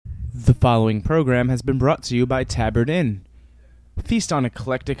The following program has been brought to you by Tabard Inn. Feast on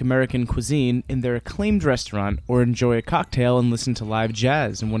eclectic American cuisine in their acclaimed restaurant or enjoy a cocktail and listen to live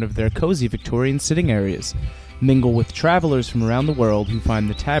jazz in one of their cozy Victorian sitting areas. Mingle with travelers from around the world who find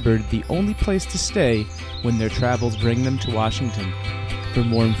the Tabard the only place to stay when their travels bring them to Washington. For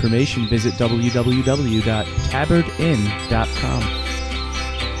more information, visit www.tabardinn.com.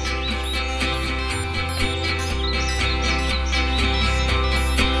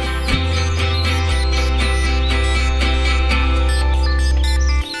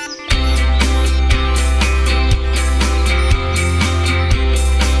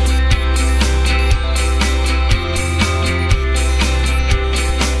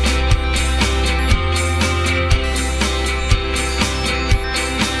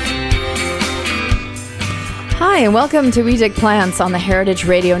 Hi, and welcome to We Dig Plants on the Heritage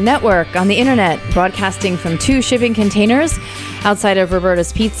Radio Network on the internet, broadcasting from 2 shipping containers outside of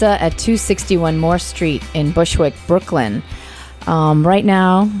Roberta's Pizza at 261 Moore Street in Bushwick, Brooklyn. Right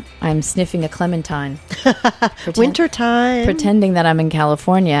now, I'm sniffing a clementine. Wintertime. Pretending that I'm in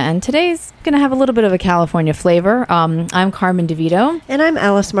California. And today's going to have a little bit of a California flavor. I'm Carmen DeVito. And I'm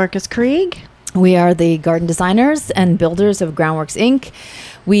Alice Marcus Krieg. We are the garden designers and builders of Groundworks, Inc.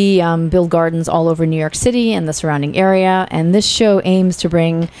 We build gardens all over New York City and the surrounding area, and this show aims to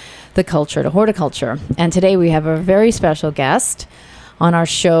bring the culture to horticulture. And today we have a very special guest on our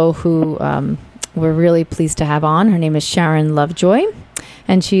show who we're really pleased to have on. Her name is Sharon Lovejoy,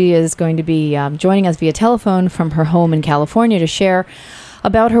 and she is going to be joining us via telephone from her home in California to share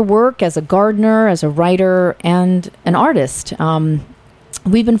about her work as a gardener, as a writer, and an artist.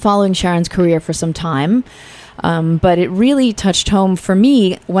 We've been following Sharon's career for some time, but it really touched home for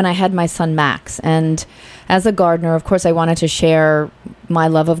me when I had my son Max. And as a gardener, of course, I wanted to share my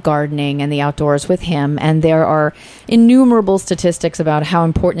love of gardening and the outdoors with him. And there are innumerable statistics about how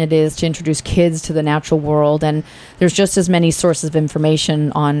important it is to introduce kids to the natural world. And there's just as many sources of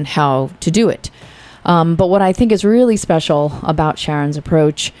information on how to do it. But what I think is really special about Sharon's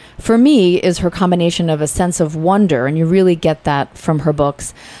approach, for me, is her combination of a sense of wonder, and you really get that from her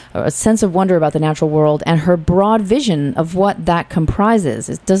books, a sense of wonder about the natural world, and her broad vision of what that comprises.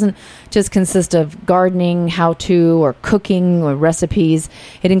 It doesn't just consist of gardening, how-to, or cooking, or recipes.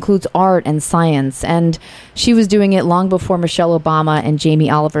 It includes art and science, and she was doing it long before Michelle Obama and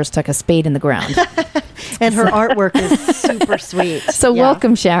Jamie Oliver stuck a spade in the ground. And her artwork is super sweet. So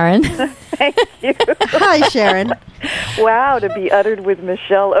welcome, Sharon. Thank you. Hi, Sharon. Wow, to be uttered with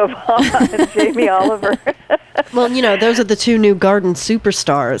Michelle Obama and Jamie Oliver. Well, you know, those are the 2 new garden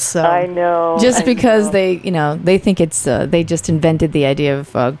superstars. So. I know. Just because they think it's, they just invented the idea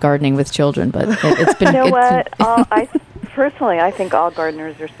of gardening with children, but it's been... You know what? I think all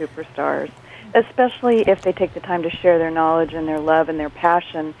gardeners are superstars, especially if they take the time to share their knowledge and their love and their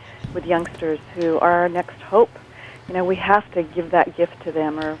passion with youngsters who are our next hope. You know, we have to give that gift to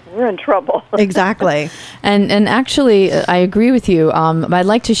them or we're in trouble. Exactly. And actually, I agree with you. I'd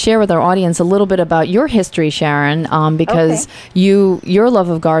like to share with our audience a little bit about your history, Sharon, because your love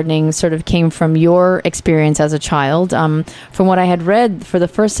of gardening sort of came from your experience as a child. From what I had read, for the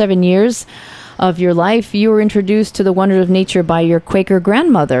first 7 years of your life, you were introduced to the wonders of nature by your Quaker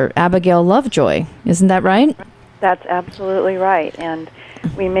grandmother, Abigail Lovejoy. Isn't that right? That's absolutely right. And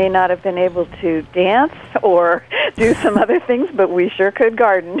we may not have been able to dance or do some other things, but we sure could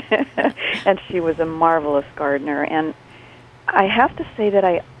garden. And she was a marvelous gardener. And I have to say that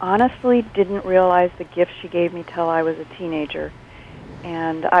I honestly didn't realize the gift she gave me till I was a teenager.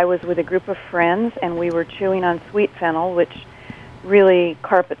 And I was with a group of friends, and we were chewing on sweet fennel, which really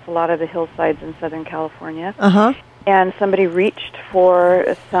carpets a lot of the hillsides in Southern California. Uh-huh. And somebody reached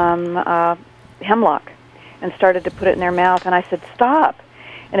for some hemlock and started to put it in their mouth, and I said, stop.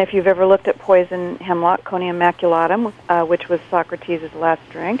 And if you've ever looked at poison hemlock, Conium maculatum, which was Socrates' last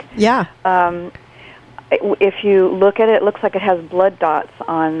drink, if you look at it, it looks like it has blood dots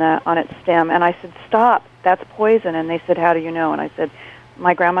on its stem. And I said, stop, that's poison. And they said, how do you know? And I said,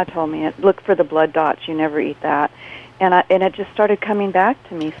 my grandma told me, look for the blood dots, you never eat that. And it just started coming back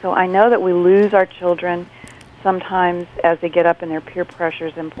to me. So I know that we lose our children sometimes as they get up and their peer pressure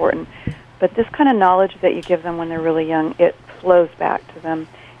is important. But this kind of knowledge that you give them when they're really young, it flows back to them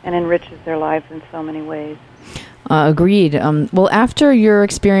and enriches their lives in so many ways. Agreed. Well, after your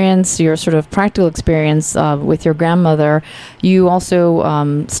experience, your sort of practical experience with your grandmother, you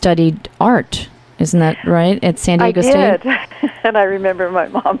also studied art. Isn't that right? At San Diego State? I did. And I remember my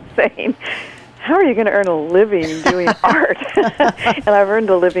mom saying, how are you going to earn a living doing art? And I've earned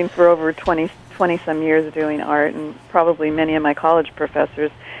a living for over 20 some years doing art, and probably many of my college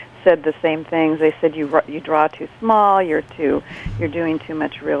professors said the same things. They said you draw too small, you're doing too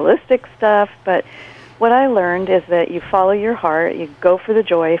much realistic stuff. But what I learned is that you follow your heart, you go for the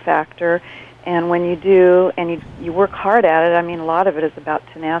joy factor, and when you do, and you work hard at it, I mean, a lot of it is about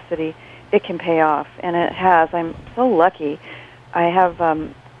tenacity, it can pay off, and it has. I'm so lucky. I have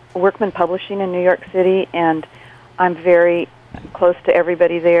Workman Publishing in New York City, and I'm very close to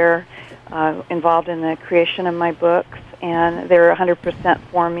everybody there, involved in the creation of my books, and they're 100%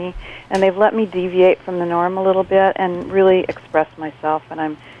 for me, and they've let me deviate from the norm a little bit and really express myself,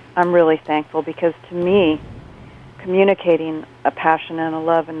 and I'm really thankful, because to me, communicating a passion and a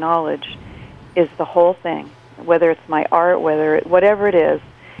love and knowledge is the whole thing. Whether it's my art, whatever it is,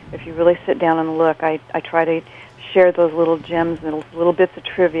 if you really sit down and look, I try to share those little gems and those little bits of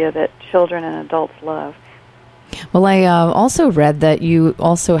trivia that children and adults love. Well, I also read that you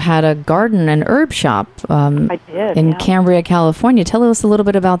also had a garden and herb shop I did, in yeah. Cambria, California. Tell us a little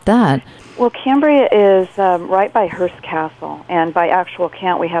bit about that. Well, Cambria is right by Hearst Castle, and by actual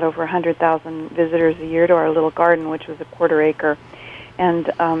count, we had over 100,000 visitors a year to our little garden, which was a quarter acre.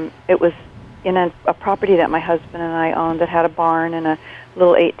 And it was in a property that my husband and I owned that had a barn and a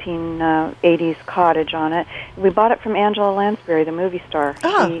little 1880s cottage on it. We bought it from Angela Lansbury, the movie star.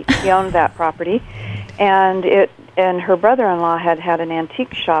 Oh. She owned that property, and her brother-in-law had an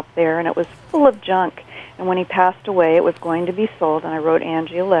antique shop there, and it was full of junk. And when he passed away, it was going to be sold, and I wrote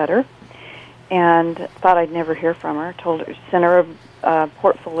Angie a letter and thought I'd never hear from her. Sent her a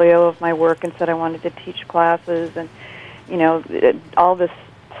portfolio of my work and said I wanted to teach classes and, all this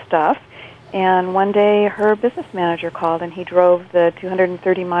stuff. And one day her business manager called, and he drove the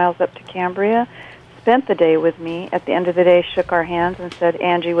 230 miles up to Cambria, spent the day with me. At the end of the day, shook our hands and said,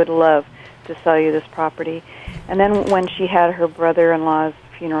 Angie would love to sell you this property. And then when she had her brother-in-law's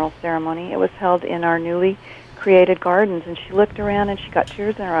funeral ceremony, it was held in our newly created gardens, and she looked around and she got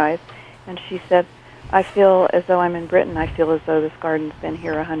tears in her eyes, and she said, I feel as though I'm in Britain. I feel as though this garden's been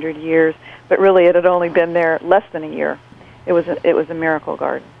here 100 years, but really it had only been there less than a year. It was a miracle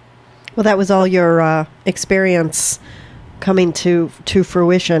garden. Well, that was all your experience coming to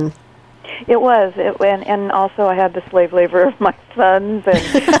fruition. It was, and also I had the slave labor of my sons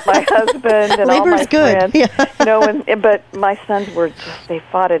and my husband and all my good. friends. Yeah. But my sons they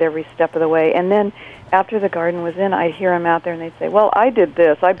fought it every step of the way. And then after the garden was in, I'd hear them out there, and they'd say, well, I did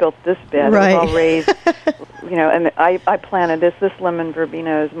this. I built this bed. Right. It was all raised, and I planted this. This lemon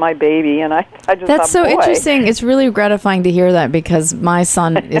verbena is my baby. And I just That's thought, so boy. interesting. It's really gratifying to hear that, because my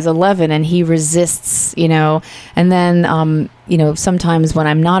son is 11 and he resists, and then, sometimes when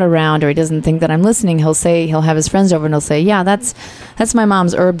I'm not around or he doesn't think that I'm listening, he'll have his friends over and he'll say, yeah, that's my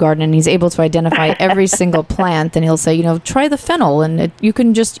mom's herb garden. And he's able to identify every single plant, and he'll say, try the fennel and you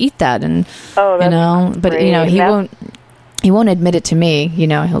can just eat that. And, but great. he won't admit it to me.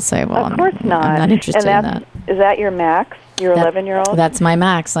 He'll say, well, of course not. I'm not interested in that. Is that your Max, your 11-year-old? That's my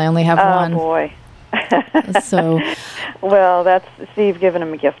Max. I only have one. Oh, boy. So, well, you've given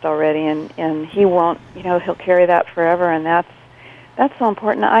him a gift already, and he won't, he'll carry that forever, and that's so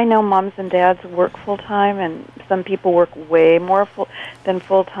important. I know moms and dads work full-time, and some people work way more than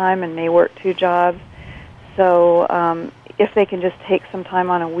full-time and may work 2 jobs. So if they can just take some time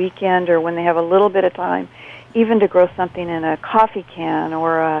on a weekend or when they have a little bit of time, even to grow something in a coffee can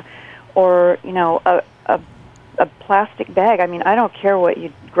or a plastic bag. I mean, I don't care what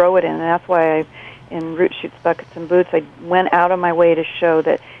you grow it in, and that's why in Root Shoots, Buckets, and Boots, I went out of my way to show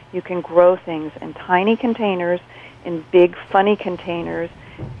that you can grow things in tiny containers, in big, funny containers,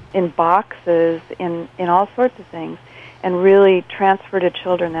 in boxes, in all sorts of things, and really transfer to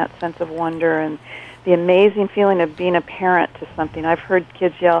children that sense of wonder and the amazing feeling of being a parent to something. I've heard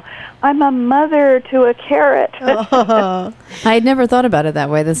kids yell, I'm a mother to a carrot. I had never thought about it that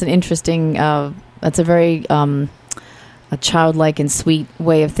way. That's an interesting, that's a very a childlike and sweet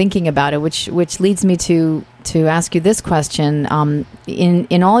way of thinking about it, which leads me to ask you this question.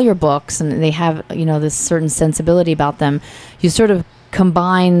 In all your books, and they have, this certain sensibility about them, you sort of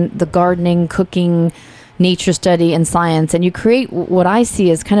combine the gardening, cooking, nature study, and science, and you create what I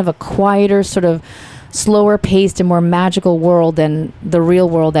see as kind of a quieter, sort of slower paced and more magical world than the real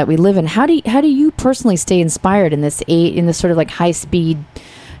world that we live in. How do you personally stay inspired in this sort of like high speed,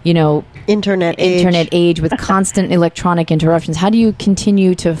 internet age with constant electronic interruptions? How do you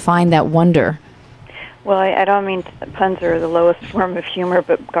continue to find that wonder? Well, I don't mean puns are the lowest form of humor,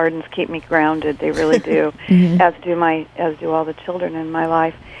 but gardens keep me grounded. They really do, Mm-hmm. as do all the children in my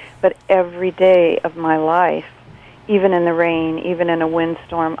life. But every day of my life, even in the rain, even in a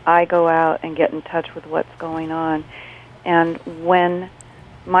windstorm, I go out and get in touch with what's going on. And when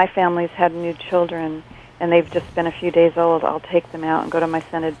my family's had new children, and they've just been a few days old, I'll take them out and go to my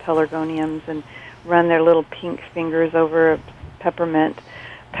scented pelargoniums and run their little pink fingers over a peppermint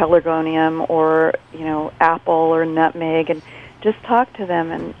pelargonium or, apple or nutmeg, and just talk to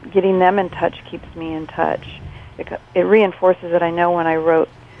them, and getting them in touch keeps me in touch. It reinforces it. I know when I wrote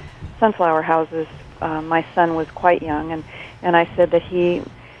Sunflower Houses, my son was quite young, and I said that he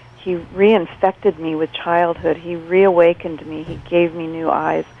reinfected me with childhood. He reawakened me. He gave me new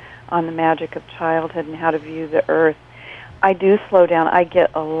eyes on the magic of childhood and how to view the earth. I do slow down. I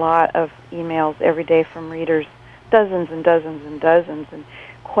get a lot of emails every day from readers, dozens and dozens and dozens, and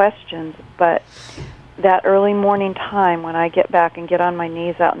questions, but that early morning time when I get back and get on my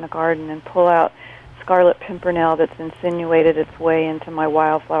knees out in the garden and pull out scarlet pimpernel that's insinuated its way into my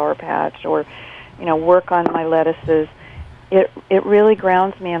wildflower patch, or work on my lettuces, it really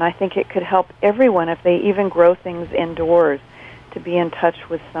grounds me, and I think it could help everyone if they even grow things indoors to be in touch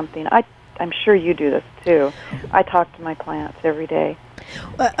with something. I'm sure you do this too. I talk to my plants every day.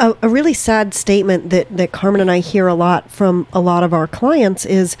 A really sad statement that Carmen and I hear a lot from a lot of our clients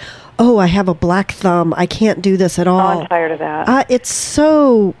is, "Oh, I have a black thumb. I can't do this at all." Oh, I'm tired of that. It's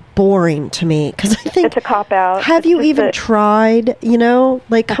so boring to me, because I think it's a cop-out. Have you even tried?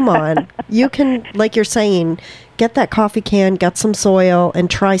 Come on. You can, like you're saying, get that coffee can, get some soil, and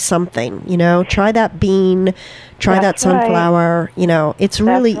try something. Try that bean, try that sunflower. Right. It's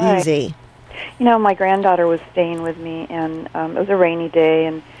really easy. My granddaughter was staying with me, and it was a rainy day,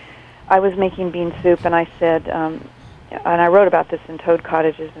 and I was making bean soup, and I said, and I wrote about this in Toad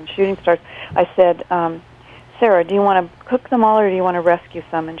Cottages and Shooting Stars, I said, "Sarah, do you want to cook them all, or do you want to rescue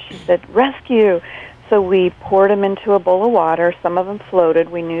some?" And she said, "Rescue." So we poured them into a bowl of water. Some of them floated.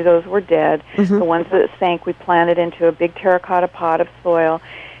 We knew those were dead. Mm-hmm. The ones that sank, we planted into a big terracotta pot of soil.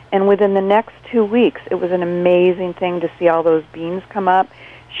 And within the next 2 weeks, it was an amazing thing to see all those beans come up.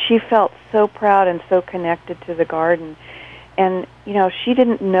 She felt so proud and so connected to the garden. And, she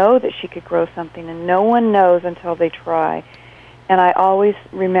didn't know that she could grow something, and no one knows until they try. And I always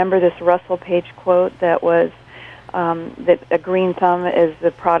remember this Russell Page quote that was that a green thumb is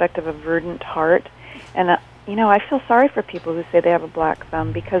the product of a verdant heart. And, I feel sorry for people who say they have a black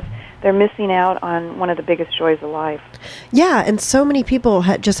thumb, because they're missing out on one of the biggest joys of life. Yeah, and so many people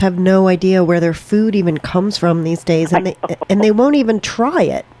just have no idea where their food even comes from these days, and they won't even try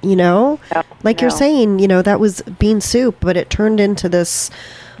it, Like you're saying, that was bean soup, but it turned into this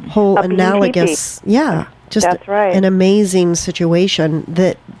whole analogous, just That's right. an amazing situation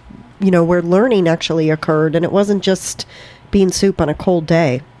that, we're learning actually occurred, and it wasn't just bean soup on a cold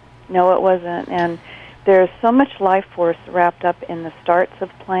day. No, it wasn't, and there's so much life force wrapped up in the starts of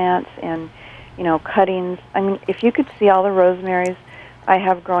plants and, cuttings. I mean, if you could see all the rosemaries I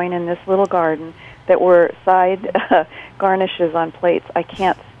have growing in this little garden that were side garnishes on plates, I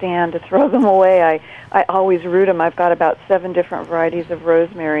can't stand to throw them away. I always root them. I've got about 7 different varieties of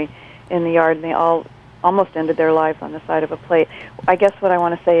rosemary in the yard, and they all almost ended their lives on the side of a plate. I guess what I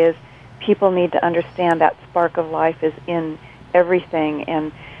want to say is people need to understand that spark of life is in everything,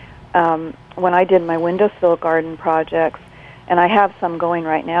 and when I did my windowsill garden projects, and I have some going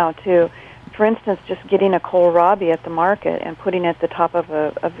right now too, for instance, just getting a kohlrabi at the market and putting it at the top of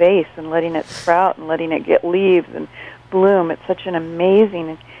a vase and letting it sprout and letting it get leaves and bloom, it's such an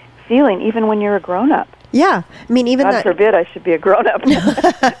amazing feeling, even when you're a grown-up. Yeah, I mean, even God forbid I should be a grown-up.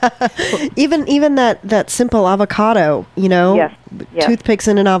 even that simple avocado, Yes. Toothpicks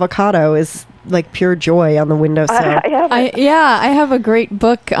in an avocado is like pure joy on the windowsill. I have a great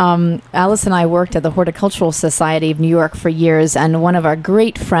book. Alice and I worked at the Horticultural Society of New York for years, and one of our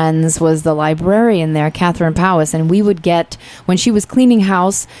great friends was the librarian there, Catherine Powis, and we would get, when she was cleaning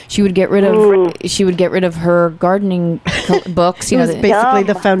house, she would get rid of her gardening books. It was basically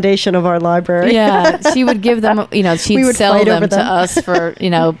the foundation of our library. Yeah, she would give them, she'd sell them to us for,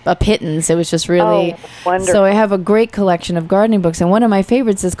 a pittance. It was just really wonderful. So I have a great collection of gardening books, and one of my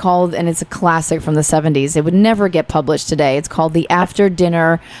favorites is called, and it's a classic from the 70s. It would never get published today. It's called The After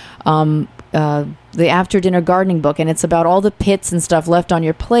Dinner Gardening Book, and it's about all the pits and stuff left on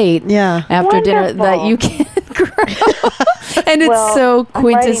your plate after dinner that you can grow. And it's so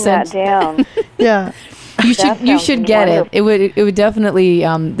quintessential. I'm writing that down. Yeah. You should get it. It would definitely.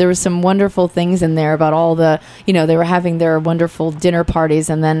 There were some wonderful things in there about all the. They were having their wonderful dinner parties,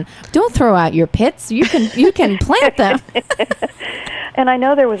 and then don't throw out your pits. You can plant them. And I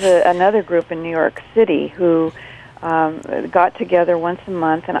know there was another group in New York City who got together once a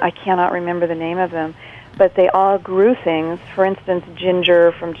month, and I cannot remember the name of them, but they all grew things. For instance,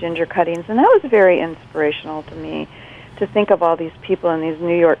 ginger from ginger cuttings, and that was very inspirational to me, to think of all these people in these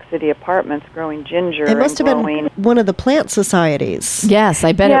New York City apartments growing ginger. It must and have growing. been one of the plant societies. Yes,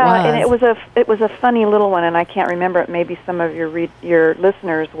 I bet it was. Yeah, and it was a funny little one, and I can't remember it. Maybe some of your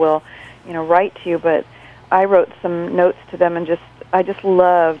listeners will, write to you. But I wrote some notes to them, and I just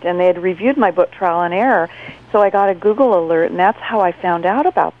loved. And they had reviewed my book Trial and Error, so I got a Google alert, and that's how I found out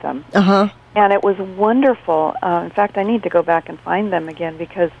about them. And it was wonderful. In fact, I need to go back and find them again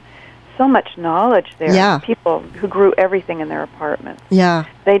because so much knowledge there. Yeah. People who grew everything in their apartments. Yeah.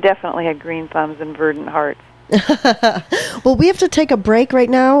 They definitely had green thumbs and verdant hearts. Well, we have to take a break right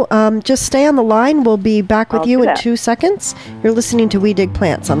now. Just stay on the line. We'll be back with you in 2 seconds. You're listening to We Dig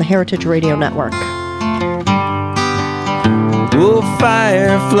Plants on the Heritage Radio Network. Oh,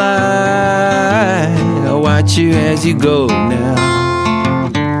 firefly, I'll watch you as you go now.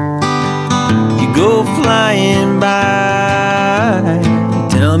 You go flying by,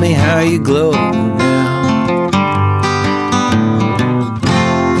 tell me how you glow now.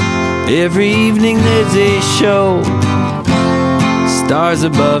 Every evening there's a show, stars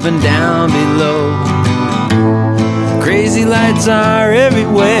above and down below. Crazy lights are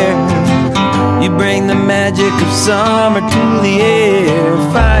everywhere, you bring the magic of summer to the air.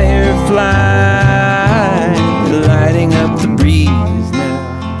 Firefly, lighting up the breeze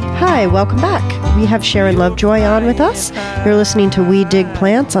now. Hi, welcome back. We have Sharon Lovejoy on with us. You're listening to We Dig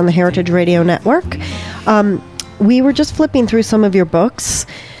Plants on the Heritage Radio Network. We were just flipping through some of your books,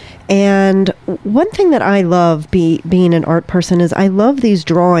 and one thing that I love being an art person is I love these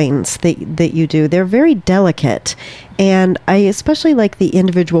drawings that you do. They're very delicate, and I especially like the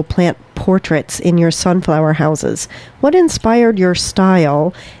individual plant portraits in your sunflower houses. What inspired your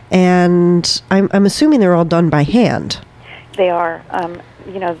style? And I'm assuming they're all done by hand. They are.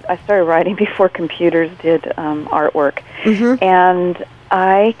 I started writing before computers did artwork. And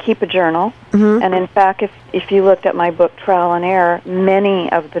I keep a journal. And in fact, if you looked at my book, Trial and Error,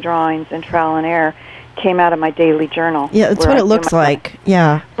 many of the drawings in Trial and Error came out of my daily journal. Yeah, that's what it looks like.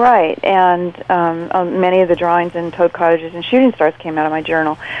 Yeah. Right. And many of the drawings in Toad Cottages and Shooting Stars came out of my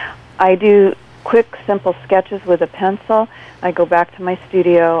journal. I do quick, simple sketches with a pencil. I go back to my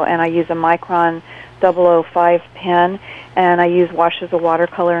studio, and I use a Micron 005 pen, and I use washes of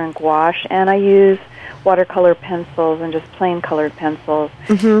watercolor and gouache, and I use watercolor pencils and just plain colored pencils.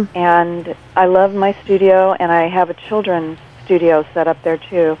 And I love my studio, and I have a children's studio set up there,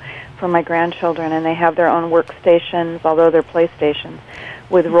 too, for my grandchildren, and they have their own workstations, although they're playstations,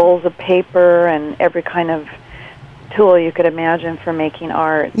 with rolls of paper and every kind of tool you could imagine for making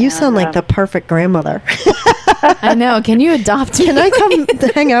art. You sound like the perfect grandmother. I know. Can you adopt me? Can I come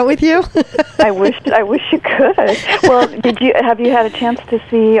hang out with you? I wish you could. Well, have you had a chance to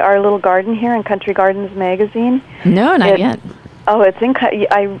see our little garden here in Country Gardens magazine? No, not yet. Oh, it's in.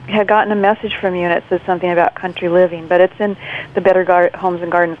 I had gotten a message from you, and it says something about country living, but it's in the Better Homes and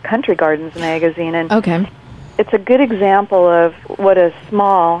Gardens Country Gardens magazine, and okay. It's a good example of what a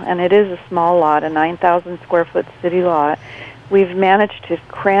small, and it is a small lot, a 9,000 square foot city lot. We've managed to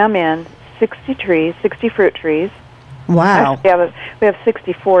cram in 60 trees, 60 fruit trees. Wow. Actually, we have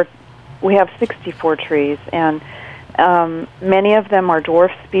 64. We have 64 trees, and many of them are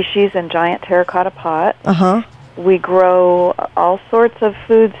dwarf species in giant terracotta pot. We grow all sorts of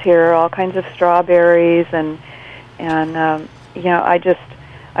foods here, all kinds of strawberries, and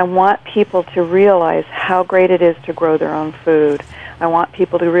I want people to realize how great it is to grow their own food. I want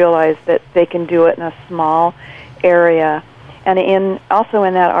people to realize that they can do it in a small area. And also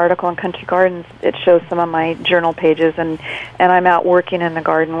in that article in Country Gardens, it shows some of my journal pages, and I'm out working in the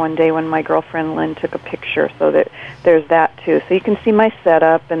garden one day when my girlfriend Lynn took a picture, so that there's that too. So you can see my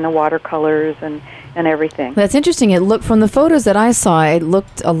setup and the watercolors and everything. That's interesting. It looked, from the photos that I saw, it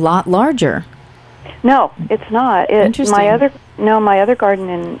looked a lot larger. No, it's not. Interesting. My other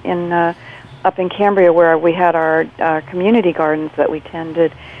garden in up in Cambria, where we had our community gardens that we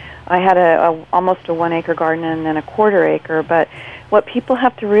tended, I had almost a 1 acre garden and then a 1/4 acre. But what people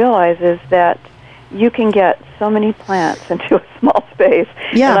have to realize is that you can get so many plants into a small space.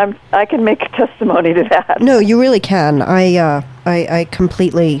 Yeah. And I can make a testimony to that. No, you really can. I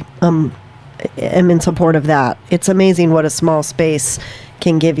completely am in support of that. It's amazing what a small space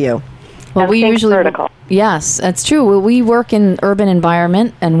can give you. Well, we usually vertical. Yes, that's true. Well, we work in urban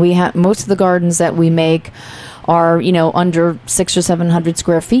environment, and we have most of the gardens that we make are under 600 or 700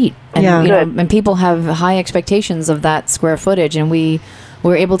 square feet, and and people have high expectations of that square footage, and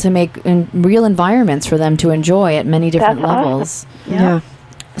we're able to make real environments for them to enjoy at many different levels. Awesome. Yeah.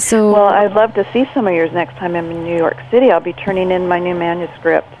 So, well, I'd love to see some of yours next time I'm in New York City. I'll be turning in my new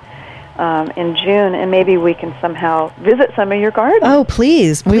manuscript in June, and maybe we can somehow visit some of your gardens. Oh,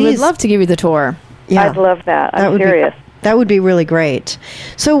 please. We would love to give you the tour. Yeah. I'd love that. I'm That would serious. That would be really great.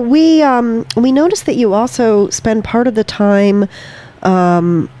 So we noticed that you also spend part of the time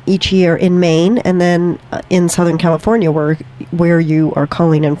each year in Maine and then in Southern California, where you are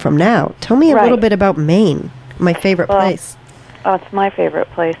calling in from now. Tell me a little bit about Maine, my favorite place. Oh, it's my favorite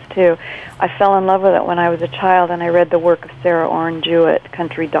place, too. I fell in love with it when I was a child, and I read the work of Sarah Orne Jewett,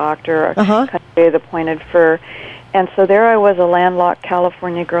 Country Doctor, Country of the Pointed Fur. And so there I was, a landlocked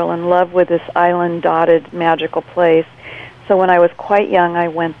California girl in love with this island-dotted magical place. So when I was quite young, I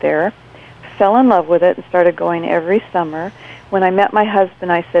went there, fell in love with it, and started going every summer. When I met my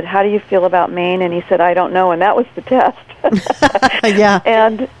husband, I said, "How do you feel about Maine?" And he said, "I don't know," and that was the test. Yeah.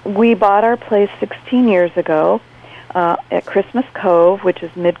 And we bought our place 16 years ago at Christmas Cove, which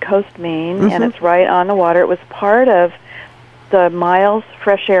is mid-coast Maine, and it's right on the water. It was part of the Miles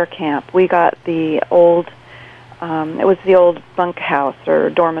Fresh Air Camp. We got the old, it was the old bunkhouse or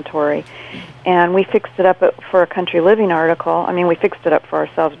dormitory, and we fixed it up for a Country Living article. I mean, we fixed it up for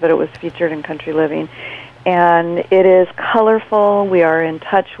ourselves, but it was featured in Country Living. And it is colorful. We are in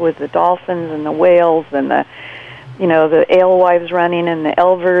touch with the dolphins and the whales and the alewives running and the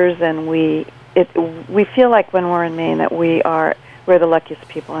elvers, and we feel like when we're in Maine that we're the luckiest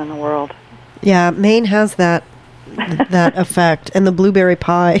people in the world. Yeah, Maine has that effect, and the blueberry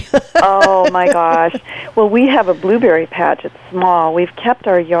pie. Oh my gosh. Well, we have a blueberry patch. It's small. We've kept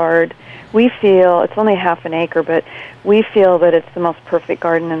our yard. We feel it's only half an acre, but we feel that it's the most perfect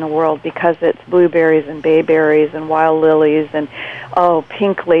garden in the world because it's blueberries and bayberries and wild lilies and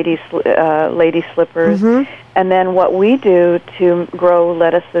pink lady slippers. And then what we do to grow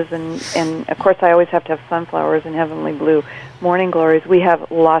lettuces and of course I always have to have sunflowers and heavenly blue morning glories. We have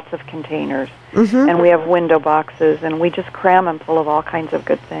lots of containers and we have window boxes, and we just cram them full of all kinds of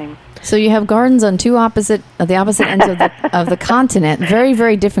good things. So you have gardens on the opposite ends of the continent. Very,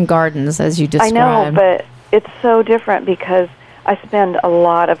 very different gardens, as you described. I know, but it's so different because I spend a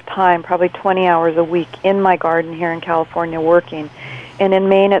lot of time, probably 20 hours a week, in my garden here in California working. And in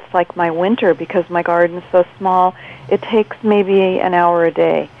Maine, it's like my winter because my garden is so small. It takes maybe an hour a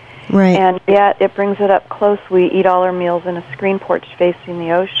day. Right. And yet it brings it up close. We eat all our meals in a screen porch facing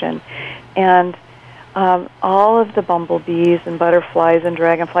the ocean. And all of the bumblebees and butterflies and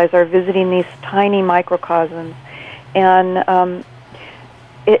dragonflies are visiting these tiny microcosms. And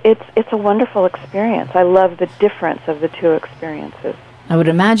it's a wonderful experience. I love the difference of the two experiences. I would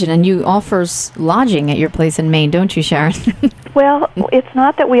imagine. And you offer lodging at your place in Maine, don't you, Sharon? Well, it's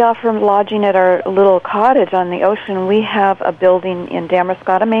not that we offer lodging at our little cottage on the ocean. We have a building in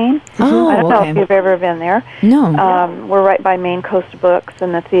Damariscotta, Maine. Oh, I don't know if you've ever been there. No. We're right by Maine Coast Books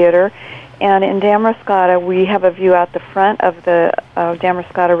and the theater. And in Damariscotta, we have a view out the front of the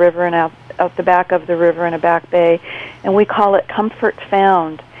Damariscotta River and out the back of the river in a back bay. And we call it Comfort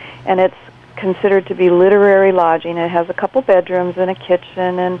Found. And it's considered to be literary lodging. It has a couple bedrooms and a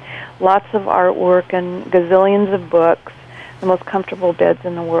kitchen and lots of artwork and gazillions of books, the most comfortable beds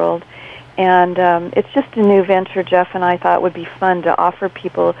in the world. And it's just a new venture Jeff and I thought would be fun to offer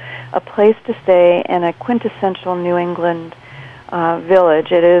people a place to stay in a quintessential New England village.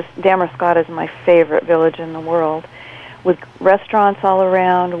 Damariscotta is my favorite village in the world, with restaurants all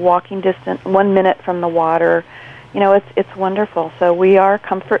around, walking distance, 1 minute from the water. It's wonderful. So we are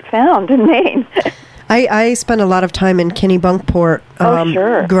Comfort Found in Maine. I spent a lot of time in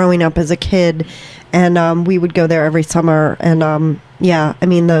Kennebunkport growing up as a kid, and we would go there every summer. And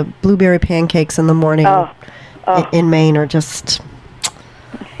the blueberry pancakes in the morning in Maine are just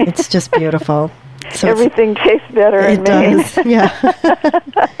beautiful. So everything tastes better in Maine. It does, yeah.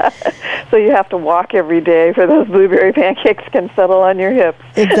 So you have to walk every day for those blueberry pancakes can settle on your hips.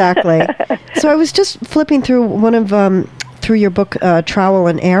 Exactly. So I was just flipping through through your book, Trowel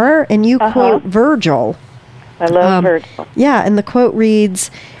and Error, and you quote Virgil. I love Virgil. Yeah, and the quote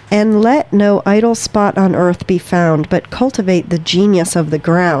reads, "And let no idle spot on earth be found, but cultivate the genius of the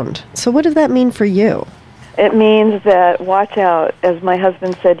ground." So what does that mean for you? It means that, watch out, as my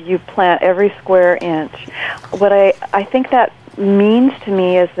husband said, you plant every square inch. What I think that means to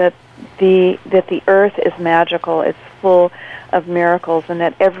me is that the earth is magical, it's full of miracles, and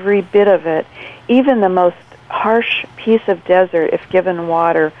that every bit of it, even the most harsh piece of desert, if given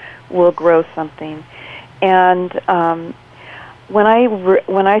water, will grow something. And when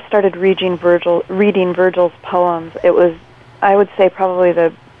I started reading Virgil's poems, it was, I would say, probably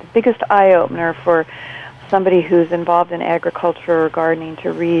the biggest eye-opener for somebody who's involved in agriculture or gardening to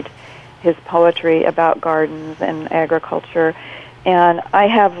read his poetry about gardens and agriculture. And I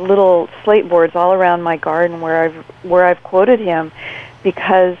have little slate boards all around my garden where I've quoted him,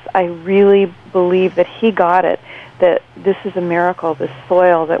 because I really believe that he got it, that this is a miracle, this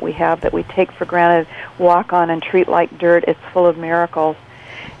soil that we have that we take for granted, walk on and treat like dirt. It's full of miracles.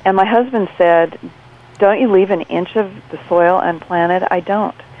 And my husband said, don't you leave an inch of the soil unplanted? I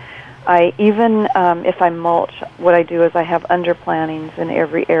don't. I even, if I mulch, what I do is I have underplantings in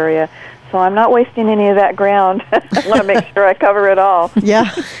every area. So I'm not wasting any of that ground. I want to make sure I cover it all.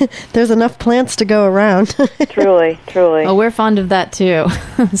 Yeah, there's enough plants to go around. Truly, truly. Oh, we're fond of that too,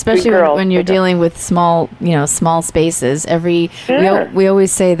 especially when you're dealing with small spaces. We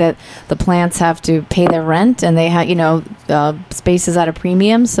always say that the plants have to pay their rent, and they have spaces at a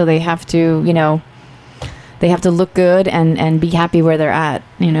premium, so they have to they have to look good and be happy where they're at.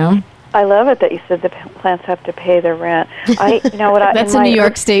 I love it that you said the plants have to pay their rent. That's a New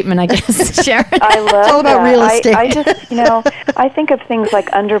York statement, I guess, Sharon. I love it's all about real estate. I just, I think of things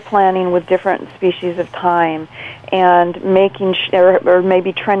like underplanting with different species of thyme, and making or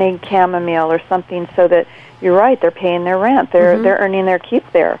maybe trimming chamomile or something, so that you're right, they're paying their rent. They're earning their keep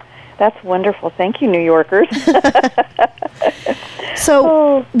there. That's wonderful. Thank you, New Yorkers.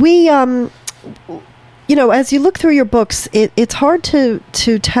 So we as you look through your books, it's hard to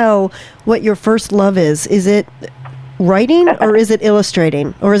tell what your first love is. Is it writing, or is it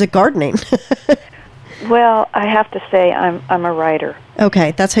illustrating, or is it gardening? Well, I have to say I'm a writer.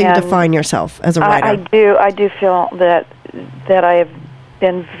 Okay, that's how you define yourself, as a writer. I do feel that I have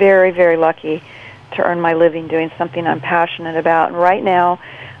been very, very lucky to earn my living doing something I'm passionate about. And right now,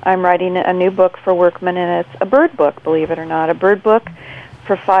 I'm writing a new book for Workman, and it's a bird book, believe it or not, a bird book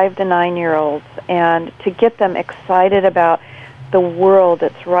for 5 to 9-year-olds, and to get them excited about the world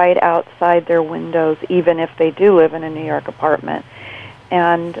that's right outside their windows, even if they do live in a New York apartment.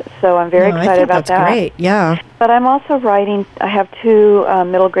 And so I'm very excited about that. That's great, yeah. But I'm also writing, I have 2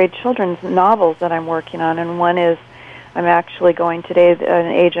 middle grade children's novels that I'm working on, and one is, I'm actually going today,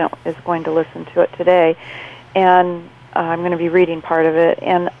 an agent is going to listen to it today, and I'm going to be reading part of it.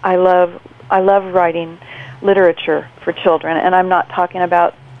 And I love writing literature for children, and I'm not talking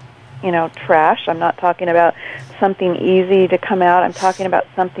about trash. I'm not talking about something easy to come out. I'm talking about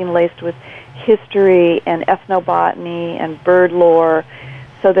something laced with history and ethnobotany and bird lore,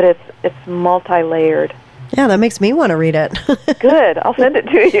 so that it's multi-layered. Yeah, that makes me want to read it. Good. I'll send it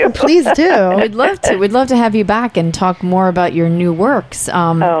to you. Please do. We'd love to. We'd love to have you back and talk more about your new works.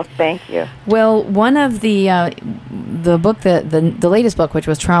 Thank you. Well, one of the book, the latest book, which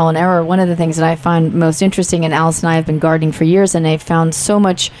was Trial and Error, one of the things that I find most interesting, and Alice and I have been gardening for years, and I've found so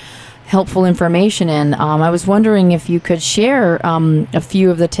much helpful information in. I was wondering if you could share a few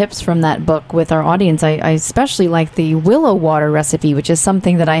of the tips from that book with our audience. I especially like the willow water recipe, which is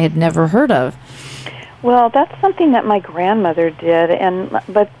something that I had never heard of. Well, that's something that my grandmother did,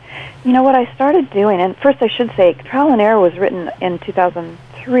 but what I started doing, and first I should say, Trial and Error was written in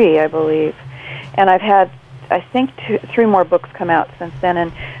 2003, I believe, and I've had, I think, 3 more books come out since then,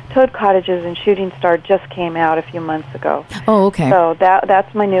 and Toad Cottages and Shooting Star just came out a few months ago. Oh, okay. So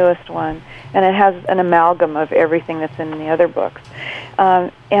that's my newest one, and it has an amalgam of everything that's in the other books.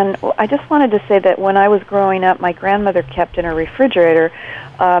 And I just wanted to say that when I was growing up, my grandmother kept in her refrigerator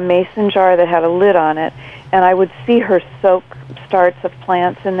a mason jar that had a lid on it, and I would see her soak starts of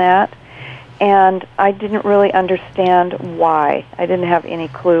plants in that, and I didn't really understand why. I didn't have any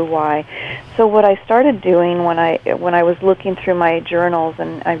clue why. So what I started doing when I was looking through my journals,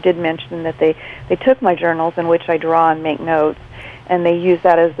 and I did mention that they took my journals in which I draw and make notes, and they use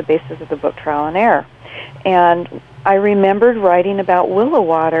that as the basis of the book Trial and Error. And I remembered writing about willow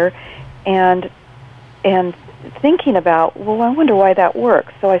water and thinking about, well, I wonder why that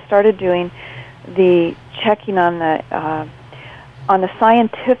works. So I started doing the checking on the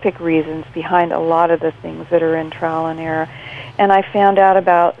scientific reasons behind a lot of the things that are in Trial and Error. And I found out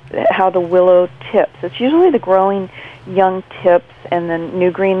about how the willow tips. It's usually the growing young tips and the new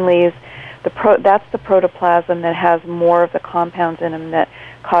green leaves. That's the protoplasm that has more of the compounds in them that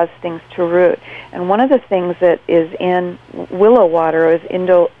cause things to root. And one of the things that is in willow water is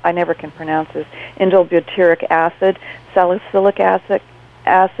indolbutyric acid, salicylic acid,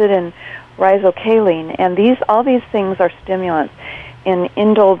 and rhizocaline. And all these things are stimulants. And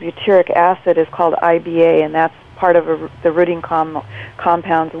indolbutyric acid is called IBA, and that's part of the rooting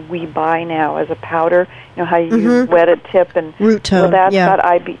compounds we buy now as a powder. You know how you use wetted tip and root tone. Well, that's got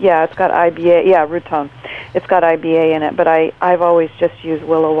it's got IBA. Yeah, root tone. It's got IBA in it. But I've always just used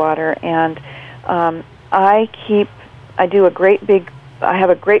willow water, and I have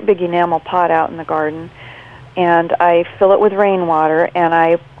a great big enamel pot out in the garden, and I fill it with rainwater, and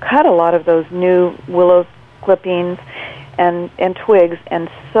I cut a lot of those new willow clippings and twigs and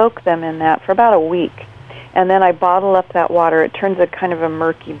soak them in that for about a week. And then I bottle up that water. It turns a kind of a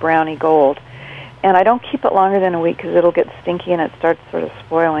murky browny gold. and I don't keep it longer than a week because it'll get stinky and it starts sort of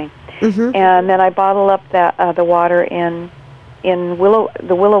spoiling. Mm-hmm. And then I bottle up the water in the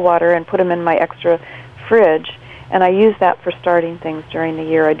willow water and put them in my extra fridge. And I use that for starting things during the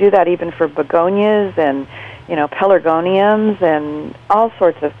year. I do that even for begonias and, pelargoniums and all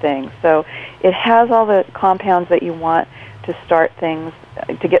sorts of things. So it has all the compounds that you want to start things,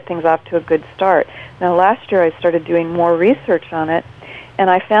 to get things off to a good start. Now, last year I started doing more research on it, and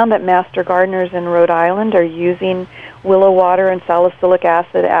I found that master gardeners in Rhode Island are using willow water and salicylic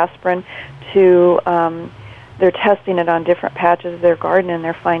acid, aspirin, they're testing it on different patches of their garden, and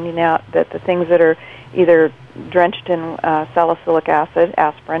they're finding out that the things that are either drenched in salicylic acid,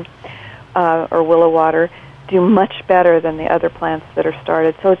 aspirin, or willow water do much better than the other plants that are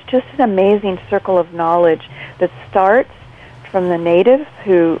started. So it's just an amazing circle of knowledge that starts from the natives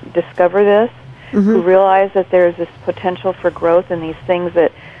who discover this, who realize that there's this potential for growth in these things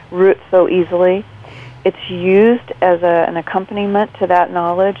that root so easily. It's used as an accompaniment to that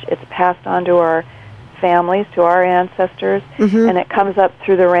knowledge. It's passed on to our families, to our ancestors, and it comes up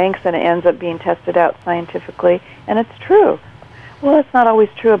through the ranks and it ends up being tested out scientifically, and it's true. Well, it's not always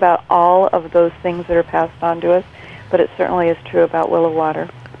true about all of those things that are passed on to us, but it certainly is true about willow water.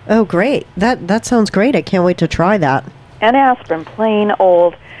 Oh, great. That sounds great. I can't wait to try that. And aspirin, plain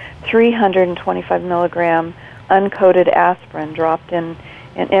old 325 milligram uncoated aspirin dropped in,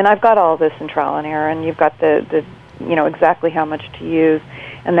 and I've got all this in trial and error, and you've got the exactly how much to use.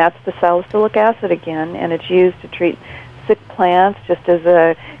 And that's the salicylic acid again, and it's used to treat sick plants, just as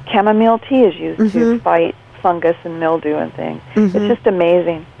a chamomile tea is used to fight fungus and mildew and things. It's just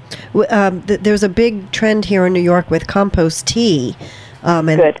amazing. There's a big trend here in New York with compost tea,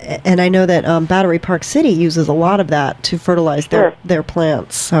 and I know that Battery Park City uses a lot of that to fertilize their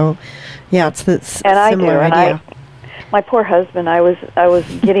plants. So, yeah, it's the similar idea. My poor husband, I was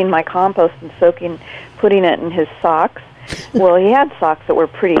getting my compost and putting it in his socks. Well, he had socks that were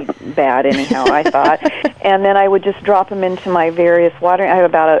pretty bad anyhow, I thought. And then I would just drop them into my various watering. I have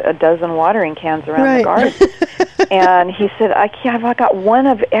about a dozen watering cans around the garden. And he said, I've got one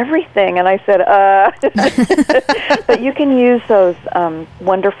of everything. And I said, but you can use those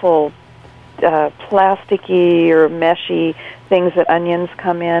wonderful plasticky or meshy things that onions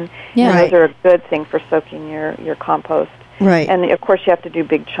come in. Yeah. Those are a good thing for soaking your compost. Right. And of course, you have to do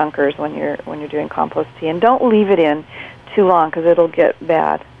big chunkers when you're doing compost tea, and don't leave it in too long because it'll get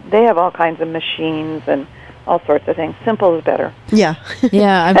bad. They have all kinds of machines and all sorts of things. Simple is better. Yeah.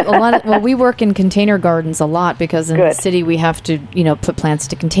 Yeah. We work in container gardens a lot because in the city we have to, put plants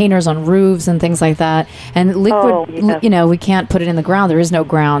to containers on roofs and things like that. And liquid, we can't put it in the ground. There is no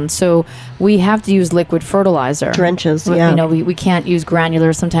ground. So we have to use liquid fertilizer. Drenches, yeah. We can't use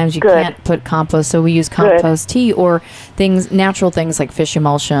granular. Sometimes you can't put compost. So we use compost tea or natural things like fish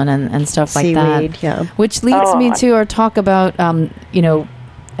emulsion and stuff like that. Seaweed, yeah. Which leads me to our talk about,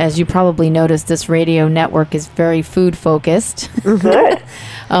 as you probably noticed, this radio network is very food-focused. Good.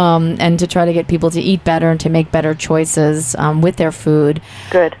 And to try to get people to eat better and to make better choices with their food.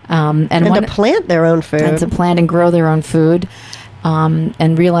 Good. And to plant their own food. And to plant and grow their own food.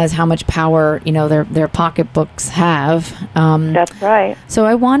 And realize how much power, their pocketbooks have. That's right. So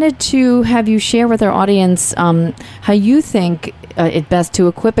I wanted to have you share with our audience how you think it best to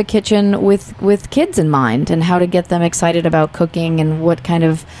equip a kitchen with kids in mind, and how to get them excited about cooking, and what kind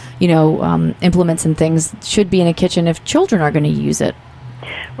of implements and things should be in a kitchen if children are going to use it.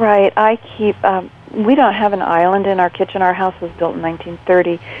 Right. We don't have an island in our kitchen. Our house was built in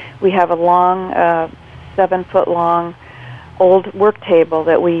 1930. We have a long, 7-foot long old work table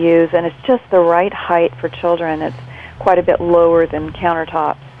that we use, and it's just the right height for children. It's quite a bit lower than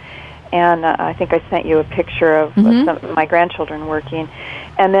countertops. And I think I sent you a picture of some of my grandchildren working.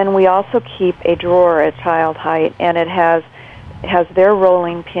 And then we also keep a drawer at child height, and it has their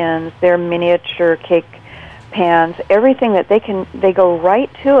rolling pins, their miniature cake pans, everything that they go right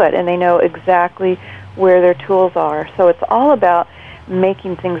to it, and they know exactly where their tools are. So it's all about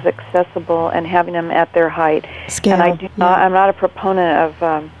making things accessible and having them at their height. Scale. And I'm not a proponent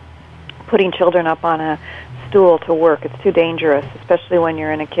of putting children up on a stool to work. It's too dangerous, especially when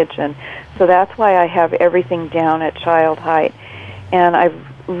you're in a kitchen. So that's why I have everything down at child height. And I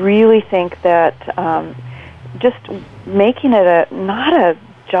really think that just making it not a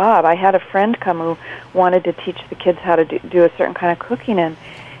job. I had a friend come who wanted to teach the kids how to do a certain kind of cooking, and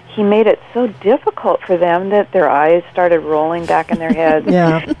he made it so difficult for them that their eyes started rolling back in their heads.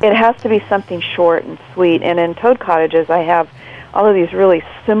 Yeah. It has to be something short and sweet. And in Toad Cottages, I have all of these really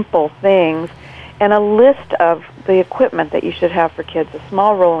simple things and a list of the equipment that you should have for kids: a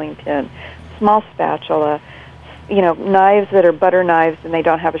small rolling pin, small spatula, knives that are butter knives and they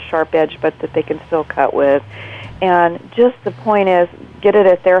don't have a sharp edge, but that they can still cut with. And just the point is, get it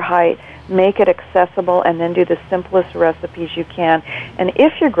at their height, make it accessible, and then do the simplest recipes you can. And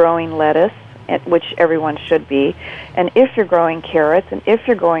if you're growing lettuce, which everyone should be, and if you're growing carrots, and if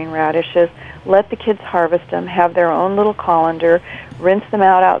you're growing radishes, let the kids harvest them, have their own little colander, rinse them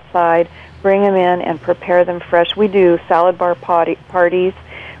out outside, bring them in, and prepare them fresh. We do salad bar parties.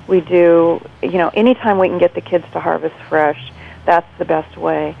 We do, anytime we can get the kids to harvest fresh, that's the best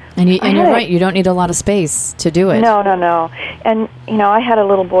way. And you're right, you don't need a lot of space to do it. No. And, I had a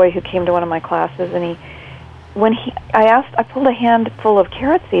little boy who came to one of my classes, and I pulled a handful of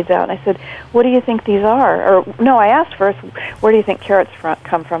carrot seeds out, and I said, what do you think these are? Or, no, I asked first, where do you think carrots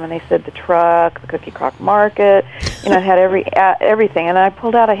come from? And they said, the truck, the Cookie Crock Market. It had everything. And I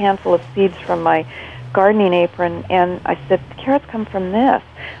pulled out a handful of seeds from my gardening apron, and I said, the carrots come from this.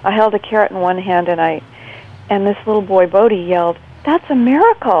 I held a carrot in one hand, and this little boy, Bodie, yelled, that's a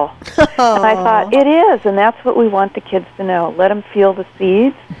miracle. And I thought, it is, and that's what we want the kids to know. Let them feel the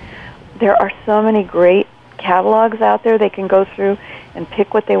seeds. There are so many great catalogs out there they can go through and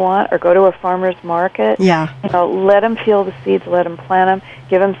pick what they want, or go to a farmer's market. Yeah. Let them feel the seeds, let them plant them,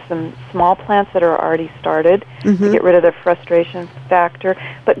 give them some small plants that are already started to get rid of the frustration factor,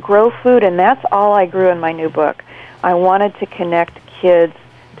 but grow food, and that's all I grew in my new book. I wanted to connect kids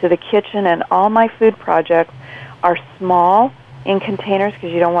to the kitchen, and all my food projects are small in containers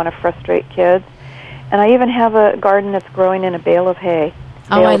because you don't want to frustrate kids. And I even have a garden that's growing in a bale of hay.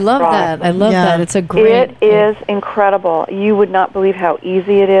 Oh, I love that. I love that. It's a great... It is incredible. You would not believe how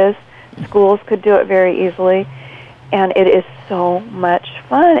easy it is. Schools could do it very easily. And it is so much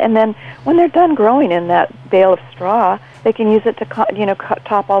fun. And then when they're done growing in that bale of straw, they can use it to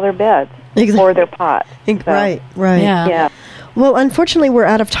top all their beds or their pots. Right. Yeah. Well, unfortunately, we're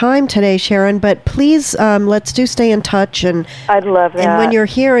out of time today, Sharon, but please, let's stay in touch. And I'd love that. And when you're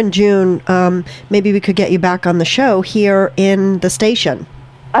here in June, maybe we could get you back on the show here in the station.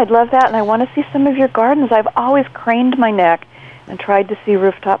 I'd love that, and I want to see some of your gardens. I've always craned my neck and tried to see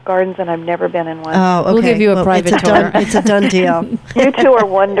rooftop gardens, and I've never been in one. Oh, okay. We'll give you a private tour. It's a done deal. You two are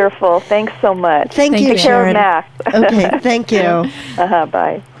wonderful. Thanks so much. Thank you, Sharon. Take care of Max. Okay, thank you.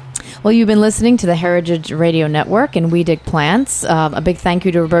 Bye. Well, you've been listening to the Heritage Radio Network and We Dig Plants. A big thank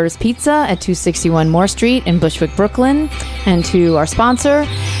you to Roberta's Pizza at 261 Moore Street in Bushwick, Brooklyn, and to our sponsor.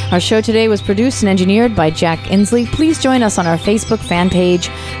 Our show today was produced and engineered by Jack Inslee. Please join us on our Facebook fan page,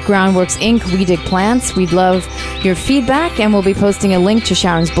 Groundworks Inc. We Dig Plants. We'd love your feedback, and we'll be posting a link to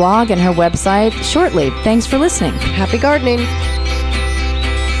Sharon's blog and her website shortly. Thanks for listening. Happy gardening.